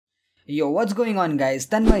Yo, what's going on guys?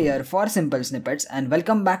 Tanmay here for Simple Snippets and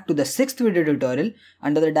welcome back to the 6th video tutorial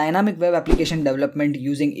under the dynamic web application development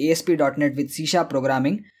using ASP.NET with C#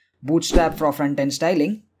 programming, Bootstrap for front-end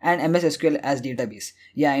styling and MS SQL as database.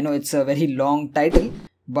 Yeah, I know it's a very long title,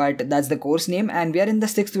 but that's the course name and we are in the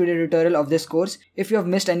 6th video tutorial of this course. If you have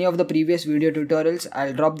missed any of the previous video tutorials,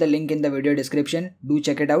 I'll drop the link in the video description. Do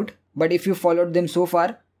check it out. But if you followed them so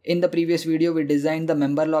far, in the previous video, we designed the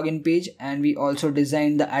member login page and we also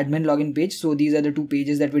designed the admin login page. So these are the two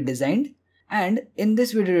pages that we designed. And in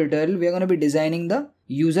this video tutorial, we are going to be designing the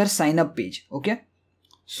user sign up page. Okay.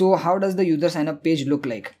 So how does the user sign up page look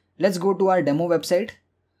like? Let's go to our demo website.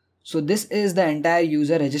 So this is the entire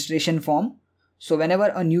user registration form. So whenever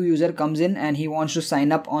a new user comes in and he wants to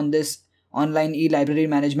sign up on this online e-library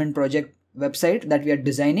management project website that we are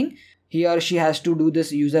designing, he or she has to do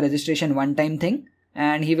this user registration one-time thing.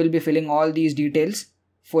 And he will be filling all these details: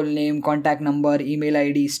 full name, contact number, email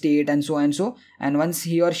ID, state, and so and so. And once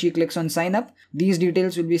he or she clicks on sign up, these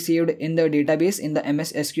details will be saved in the database in the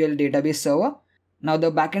MS SQL database server. Now the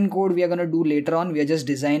backend code we are going to do later on. We are just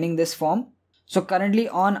designing this form. So currently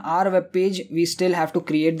on our web page, we still have to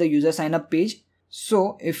create the user sign up page.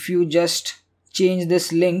 So if you just change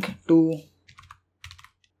this link to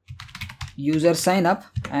user sign up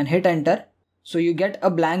and hit enter, so you get a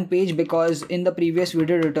blank page, because in the previous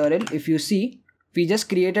video tutorial, if you see, we just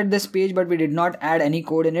created this page but we did not add any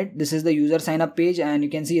code in it. This is the user sign up page and you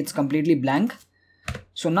can see it's completely blank.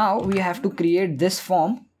 So now we have to create this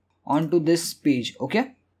form onto this page.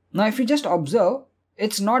 Okay. Now if you just observe,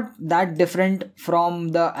 it's not that different from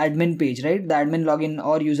the admin page, right? The admin login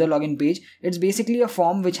or user login page. It's basically a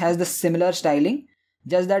form which has the similar styling.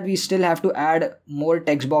 Just that we still have to add more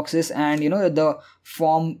text boxes and the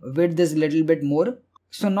form width is a little bit more.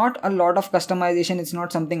 So not a lot of customization. It's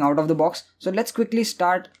not something out of the box. So let's quickly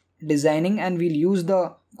start designing and we'll use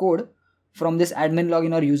the code from this admin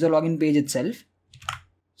login or user login page itself.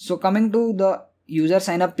 So coming to the user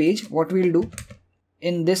sign up page, what we'll do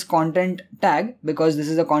in this content tag, because this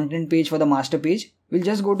is a content page for the master page, we'll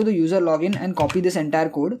just go to the user login and copy this entire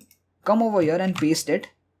code, come over here and paste it.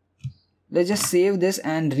 Let's just save this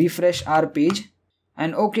and refresh our page.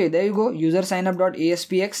 And okay, there you go, user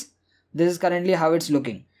signup.aspx. This is currently how it's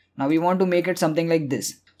looking. Now we want to make it something like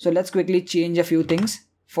this. So let's quickly change a few things.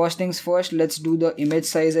 First things first, let's do the image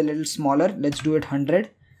size a little smaller. Let's do it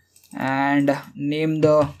 100 and name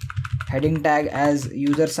the heading tag as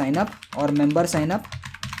user signup or member signup.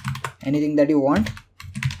 Anything that you want.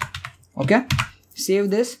 Okay, save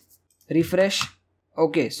this, refresh.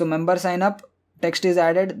 Okay, so member signup. Text is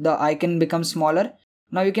added, the icon becomes smaller.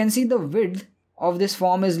 Now you can see the width of this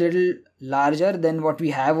form is little larger than what we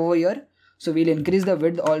have over here. So we'll increase the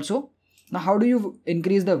width also. Now how do you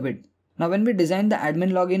increase the width? Now when we designed the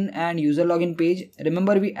admin login and user login page,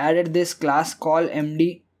 remember we added this class called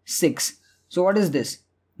MD6. So what is this?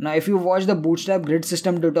 Now if you watch the Bootstrap grid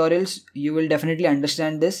system tutorials, you will definitely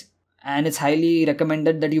understand this and it's highly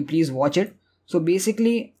recommended that you please watch it. So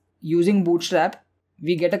basically using Bootstrap,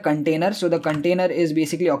 we get a container. So the container is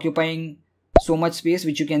basically occupying so much space,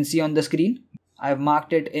 which you can see on the screen. I've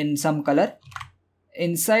marked it in some color.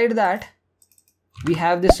 Inside that, we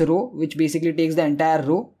have this row, which basically takes the entire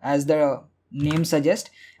row as the name suggests.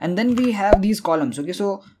 And then we have these columns. Okay,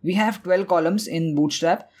 so we have 12 columns in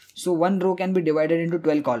Bootstrap. So one row can be divided into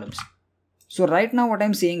 12 columns. So right now what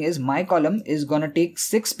I'm saying is my column is gonna take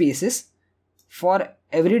 6 spaces for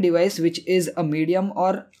every device which is a medium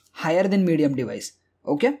or higher than medium device.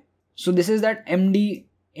 Okay, so this is that MD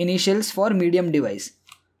initials for medium device.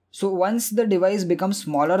 So once the device becomes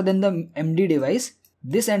smaller than the MD device,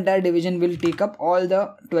 this entire division will take up all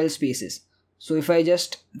the 12 spaces. So if I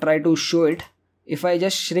just try to show it, if I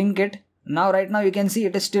just shrink it, now right now you can see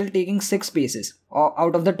it is still taking 6 spaces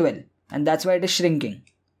out of the 12, and that's why it is shrinking.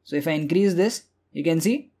 So if I increase this, you can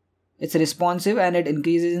see it's responsive and it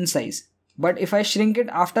increases in size. But if I shrink it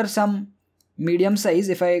after some medium size,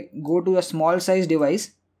 if I go to a small size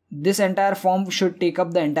device, this entire form should take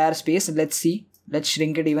up the entire space. Let's see, let's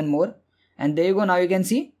shrink it even more. And there you go. Now you can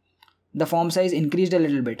see the form size increased a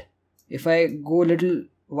little bit. If I go a little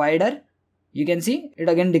wider, you can see it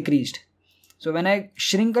again decreased. So when I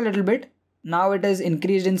shrink a little bit, now it is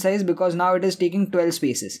increased in size because now it is taking 12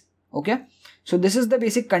 spaces. Okay. So this is the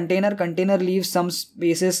basic container. Container leaves some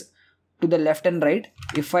spaces to the left and right.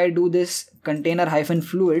 If I do this container hyphen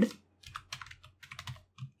fluid,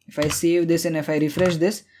 if I save this and if I refresh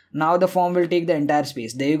this, now the form will take the entire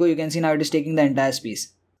space. There you go. You can see now it is taking the entire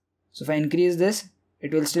space. So if I increase this,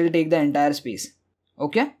 it will still take the entire space.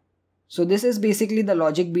 Okay. So this is basically the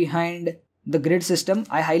logic behind the grid system.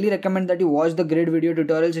 I highly recommend that you watch the grid video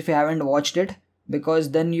tutorials if you haven't watched it,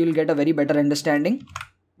 because then you'll get a very better understanding.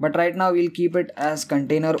 But right now we'll keep it as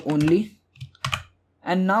container only.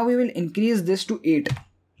 And now we will increase this to 8.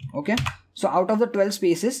 Okay. So out of the 12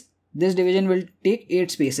 spaces, this division will take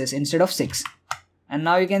 8 spaces instead of 6. And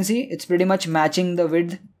now you can see it's pretty much matching the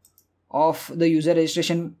width of the user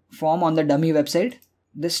registration form on the dummy website.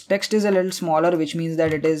 This text is a little smaller, which means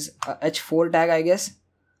that it is a H4 tag, I guess.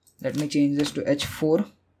 Let me change this to H4.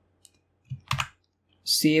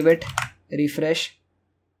 Save it, refresh.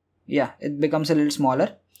 Yeah, it becomes a little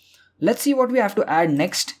smaller. Let's see what we have to add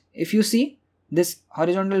next. If you see, this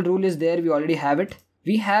horizontal rule is there, we already have it.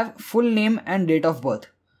 We have full name and date of birth,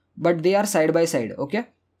 but they are side by side, okay?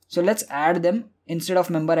 So let's add them instead of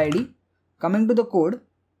member ID. Coming to the code,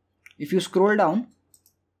 if you scroll down,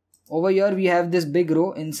 over here we have this big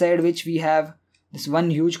row inside which we have this one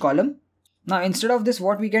huge column. Now instead of this,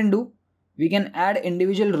 what we can do, we can add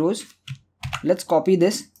individual rows. Let's copy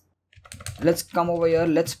this. Let's come over here.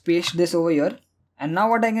 Let's paste this over here. And now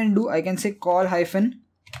what I can do, I can say call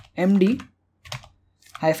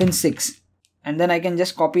 -md-6. And then I can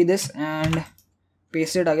just copy this and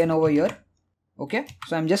paste it again over here. Okay.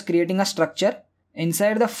 So I'm just creating a structure.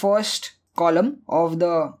 Inside the first column of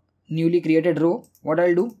the newly created row, what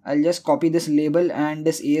I'll do, I'll just copy this label and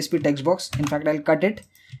this ASP text box. In fact, I'll cut it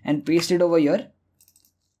and paste it over here.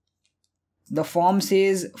 The form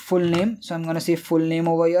says full name, so I'm gonna say full name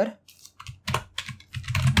over here.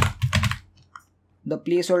 The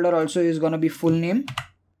placeholder also is gonna be full name.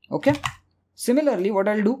 Okay. Similarly, what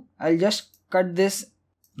I'll do, I'll just cut this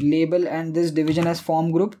label and this division as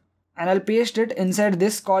form group, and I'll paste it inside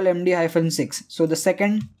this call md-6. So the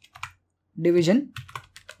second division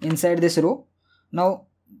inside this row. Now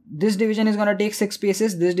this division is gonna take 6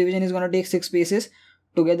 spaces. This division is gonna take 6 spaces.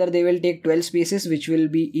 Together they will take 12 spaces, which will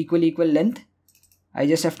be equal length. I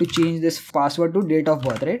just have to change this password to date of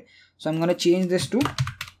birth, right? So I'm gonna change this to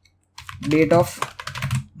date of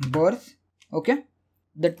birth. Okay.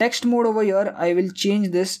 The text mode over here, I will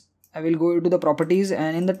change this. I will go to the properties,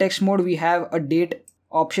 and in the text mode we have a date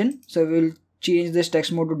option. So we will change this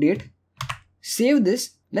text mode to date. Save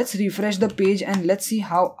this. Let's refresh the page and let's see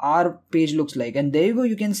how our page looks like. And there you go.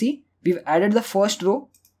 You can see we've added the first row.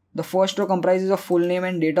 The first row comprises of full name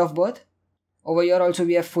and date of birth. Over here also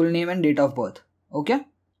we have full name and date of birth. Okay.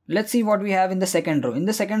 Let's see what we have in the second row. In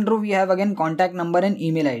the second row we have again contact number and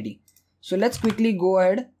email ID. So let's quickly go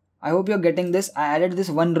ahead. I hope you're getting this. I added this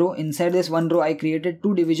one row. Inside this one row I created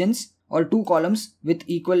 2 divisions or 2 columns with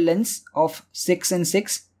equal lengths of 6 and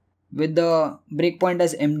 6 with the breakpoint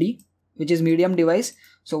as MD, which is medium device.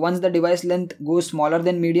 So once the device length goes smaller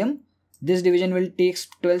than medium, this division will take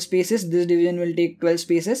 12 spaces, this division will take 12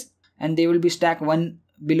 spaces, and they will be stacked one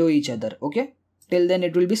below each other. Okay. Till then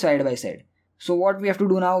it will be side by side. So what we have to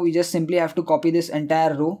do now, we just simply have to copy this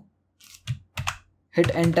entire row,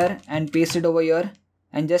 hit enter and paste it over here,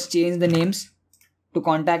 and just change the names to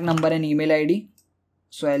contact number and email ID.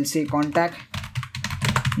 So I'll say contact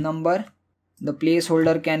number. The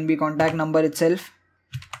placeholder can be contact number itself.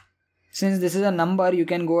 Since this is a number, you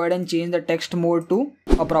can go ahead and change the text mode to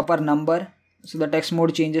a proper number. So the text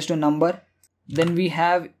mode changes to number. Then we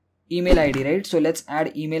have email ID, right? So let's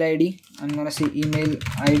add email ID. I'm gonna say email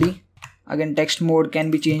ID. Again, text mode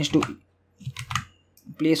can be changed to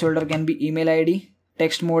placeholder can be email ID.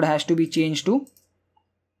 Text mode has to be changed to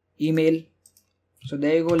email. So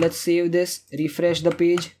there you go. Let's save this, refresh the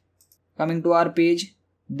page. Coming to our page,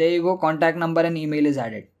 there you go, contact number and email is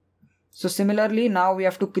added. So similarly, now we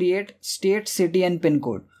have to create state, city and pin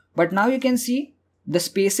code. But now you can see the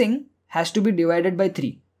spacing has to be divided by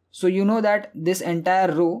 3. So you know that this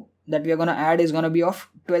entire row that we are going to add is going to be of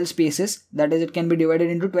 12 spaces. That is, it can be divided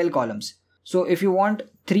into 12 columns. So if you want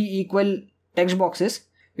 3 equal text boxes,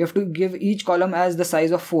 you have to give each column as the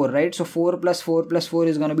size of 4, right? So 4 plus 4 plus 4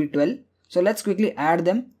 is going to be 12. So let's quickly add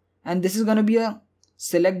them. And this is going to be a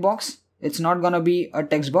select box. It's not going to be a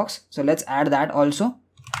text box. So let's add that also.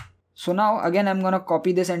 So now again, I'm going to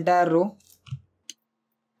copy this entire row.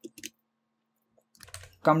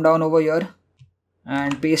 Come down over here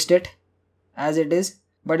and paste it as it is.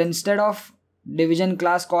 But instead of division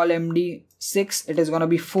class call MD6, it is going to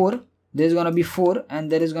be 4. There is going to be 4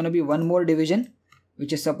 and there is going to be one more division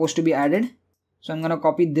which is supposed to be added. So I'm going to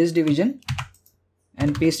copy this division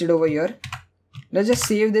and paste it over here. Let's just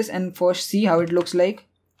save this and first see how it looks like.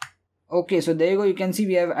 Okay, so there you go. You can see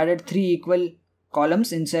we have added 3 equal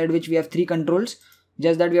columns inside which we have 3 controls.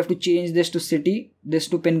 Just that we have to change this to city, this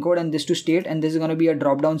to pin code and this to state, and this is going to be a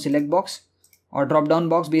drop down select box or drop down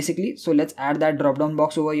box basically. So let's add that drop down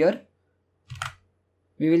box over here.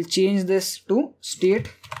 We will change this to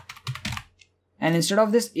state, and instead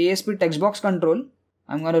of this ASP text box control,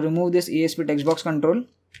 I'm going to remove this ASP text box control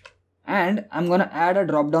and I'm going to add a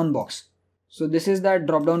drop down box. So this is that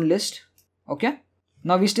drop down list. Okay.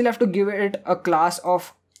 Now we still have to give it a class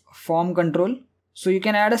of form control. So you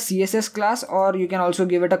can add a CSS class or you can also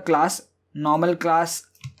give it a class, normal class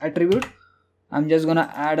attribute. I'm just going to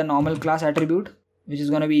add a normal class attribute which is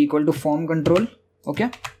going to be equal to form control. Okay.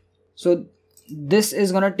 So this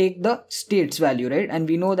is going to take the states value, right? And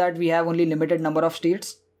we know that we have only limited number of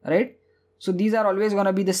states, right? So these are always going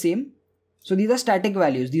to be the same. So these are static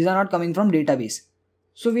values. These are not coming from database.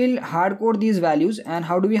 So we'll hard code these values. And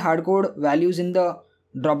how do we hard code values in the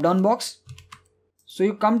drop down box? So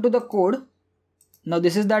you come to the code. Now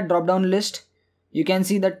this is that drop down list. You can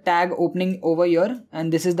see the tag opening over here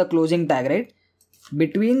and this is the closing tag, right?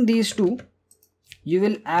 Between these two, you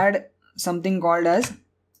will add something called as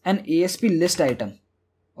an ASP list item.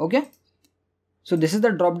 Okay. So this is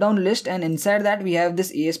the drop down list and inside that we have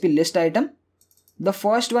this ASP list item. The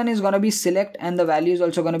first one is going to be select and the value is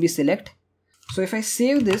also going to be select. So if I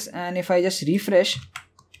save this and if I just refresh,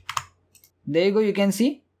 there you go, you can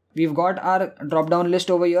see we've got our drop down list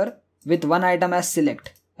over here with one item as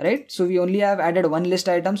select, right? So we only have added one list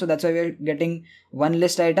item, so that's why we're getting one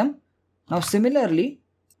list item. Now similarly,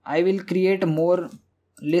 I will create more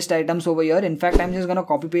list items over here. In fact, I'm just going to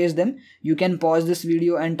copy paste them. You can pause this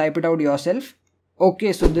video and type it out yourself.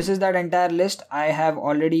 Okay, so this is that entire list. I have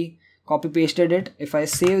already copy pasted it. If I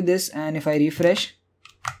save this and if I refresh,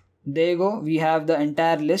 there you go, we have the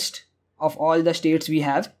entire list of all the states we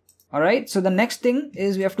have. Alright, so the next thing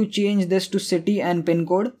is we have to change this to city and pin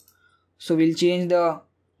code. So we'll change the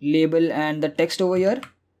label and the text over here.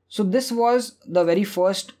 So this was the very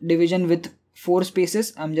first division with 4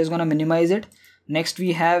 spaces. I'm just gonna minimize it. Next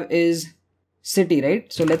we have is city,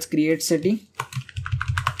 right? So let's create city.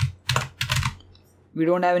 We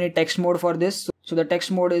don't have any text mode for this. So the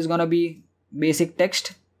text mode is gonna be basic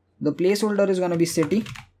text. The placeholder is gonna be city.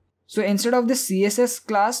 So instead of this CSS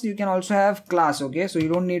class, you can also have class, okay? So you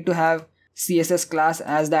don't need to have CSS class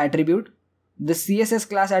as the attribute. The CSS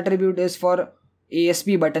class attribute is for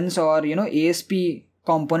ASP buttons or, ASP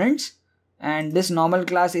components. And this normal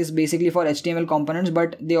class is basically for HTML components,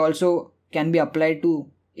 but they also can be applied to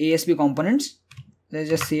ASP components. Let's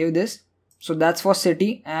just save this. So that's for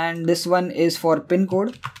city and this one is for pin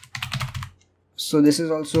code. So this is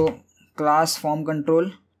also class form control.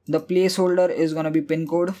 The placeholder is going to be pin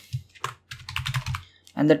code.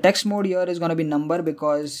 And the text mode here is going to be number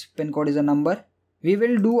because pin code is a number. We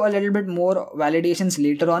will do a little bit more validations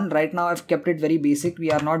later on. Right now I've kept it very basic.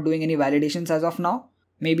 We are not doing any validations as of now.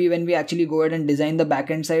 Maybe when we actually go ahead and design the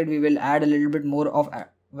backend side, we will add a little bit more of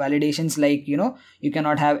validations like, you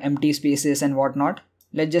cannot have empty spaces and whatnot.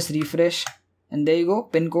 Let's just refresh and there you go.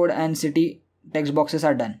 Pin code and city text boxes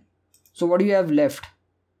are done. So what do you have left?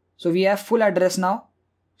 So we have full address now.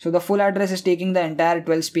 So the full address is taking the entire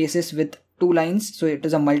 12 spaces with 2 lines. So it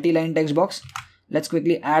is a multi-line text box. Let's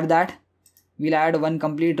quickly add that. We'll add one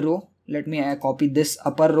complete row. Let me copy this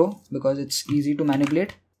upper row because it's easy to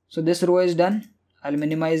manipulate. So this row is done. I'll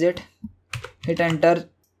minimize it. Hit enter.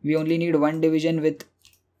 We only need one division with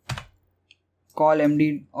call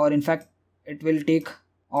MD, or in fact it will take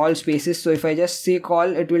all spaces. So if I just say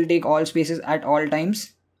call, it will take all spaces at all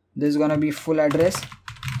times. This is gonna be full address.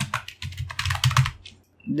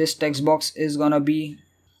 This text box is gonna be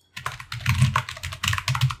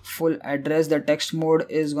full address. The text mode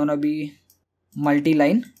is gonna be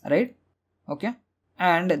multi-line, right? Okay.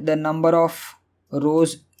 And the number of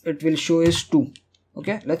rows it will show is 2.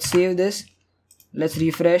 Okay, let's save this. Let's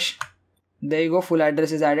refresh. There you go, full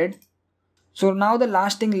address is added. So now the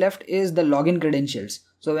last thing left is the login credentials.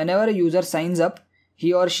 So whenever a user signs up,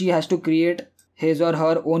 he or she has to create his or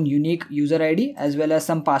her own unique user ID as well as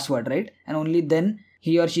some password, right? And only then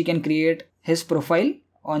he or she can create his profile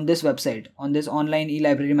on this website, on this online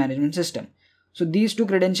e-library management system. So these 2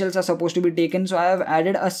 credentials are supposed to be taken. So I have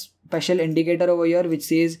added a special indicator over here which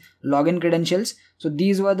says login credentials. So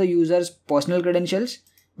these were the user's personal credentials,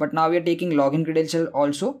 but now we are taking login credential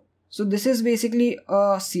also. So this is basically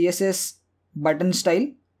a CSS button style.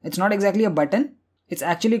 It's not exactly a button. It's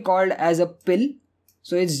actually called as a pill.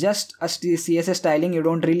 So it's just a CSS styling. You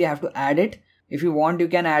don't really have to add it. If you want, you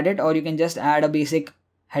can add it, or you can just add a basic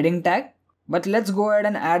heading tag. But let's go ahead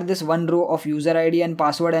and add this one row of user ID and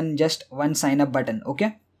password and just one sign up button.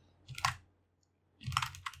 Okay.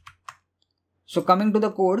 So coming to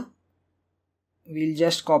the code, we'll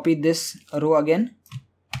just copy this row again.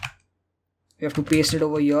 We have to paste it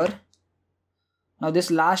over here. Now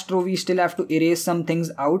this last row, we still have to erase some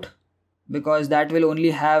things out because that will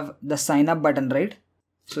only have the sign up button, right?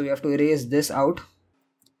 So we have to erase this out.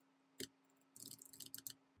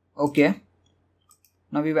 Okay.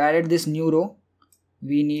 Now we've added this new row.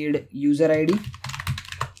 We need user ID.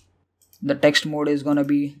 The text mode is gonna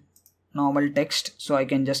be normal text, so I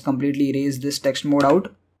can just completely erase this text mode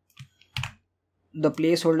out. The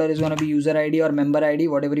placeholder is gonna be user ID or member ID,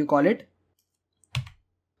 whatever you call it.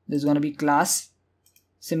 This is gonna be class.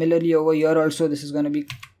 Similarly over here also, this is gonna be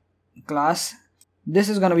class. This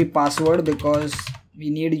is gonna be password because we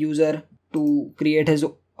need user to create his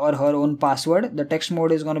or her own password. The text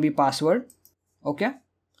mode is gonna be password. Okay,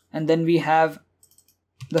 and then we have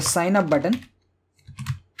the sign up button.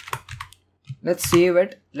 Let's save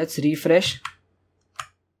it. Let's refresh.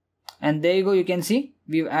 And there you go. You can see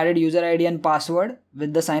we've added user ID and password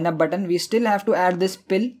with the sign up button. We still have to add this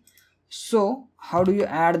pill. So how do you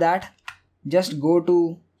add that? Just go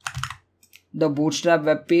to the Bootstrap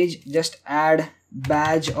web page. Just add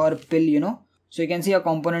badge or pill, you know. So you can see a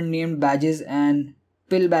component named badges and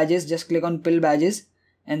pill badges. Just click on pill badges.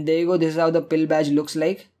 And there you go. This is how the pill badge looks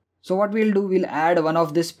like. So what we'll do, we'll add one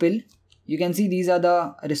of this pill. You can see these are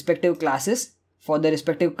the respective classes for the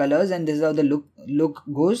respective colors, and this is how the look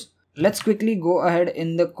goes. Let's quickly go ahead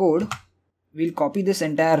in the code. We'll copy this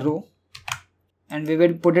entire row and we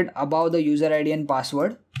will put it above the user ID and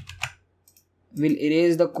password. We'll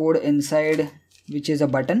erase the code inside, which is a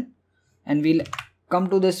button, and we'll come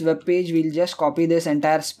to this web page. We'll just copy this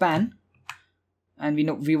entire span, and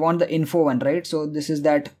we want the info one, right? So this is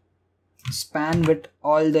that span with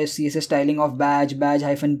all the CSS styling of badge,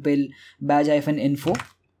 badge-pill, badge-info.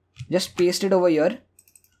 Just paste it over here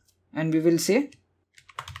and we will say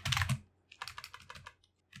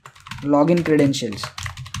login credentials.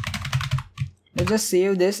 Let's just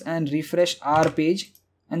save this and refresh our page,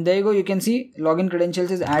 and there you go. You can see login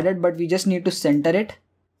credentials is added, but we just need to center it.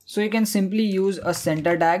 So you can simply use a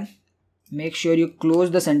center tag. Make sure you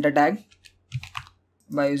close the center tag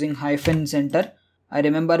by using -center. I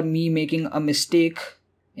remember me making a mistake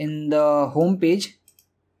in the home page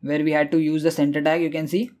where we had to use the center tag. You can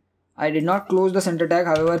see I did not close the center tag,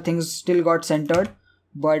 however things still got centered,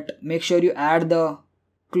 but make sure you add the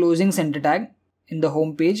closing center tag in the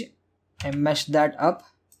home page. I messed that up.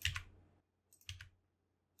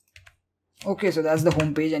 Okay, so that's the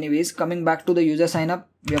home page. Anyways, coming back to the user sign up,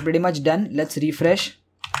 we are pretty much done. Let's refresh.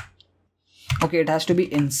 Okay, it has to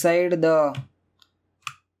be inside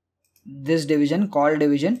this division, call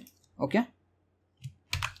division. Okay,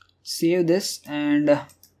 save this and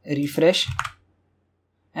refresh,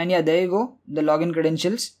 and yeah, there you go. The login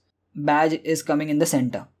credentials badge is coming in the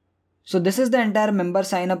center. So this is the entire member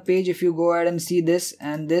sign up page. If you go ahead and see this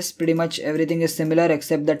and this, pretty much everything is similar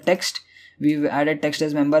except the text. We've added text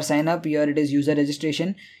as member sign up. Here it is user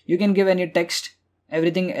registration. You can give any text.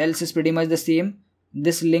 Everything else is pretty much the same.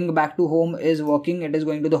 This link back to home is working. It is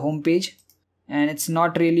going to the home page. And it's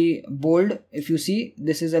not really bold. If you see,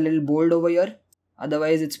 this is a little bold over here.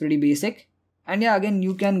 Otherwise it's pretty basic. And yeah, again,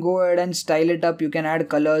 you can go ahead and style it up. You can add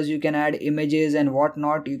colors, you can add images and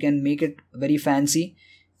whatnot. You can make it very fancy.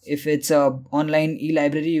 If it's a online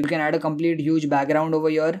e-library, you can add a complete huge background over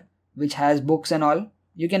here which has books and all.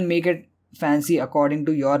 You can make it fancy according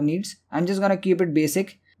to your needs. I'm just gonna keep it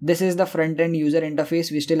basic. This is the front-end user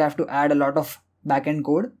interface. We still have to add a lot of back-end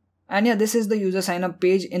code. And yeah, this is the user sign up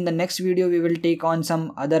page. In the next video, we will take on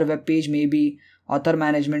some other web page, maybe author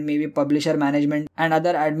management, maybe publisher management, and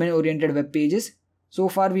other admin oriented web pages. So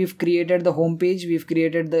far, we've created the home page, we've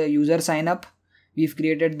created the user sign up, we've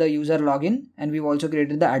created the user login, and we've also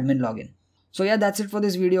created the admin login. So yeah, that's it for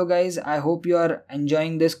this video, guys. I hope you are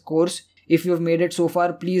enjoying this course. If you've made it so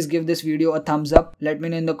far, please give this video a thumbs up. Let me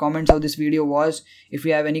know in the comments how this video was. If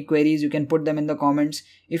you have any queries, you can put them in the comments.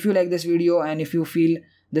 If you like this video and if you feel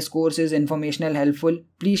this course is informational, helpful,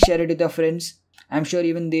 please share it with your friends. I'm sure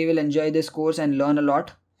even they will enjoy this course and learn a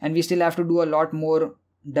lot. And we still have to do a lot more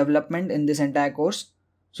development in this entire course.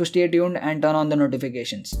 So stay tuned and turn on the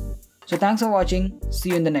notifications. So thanks for watching.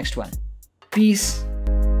 See you in the next one. Peace.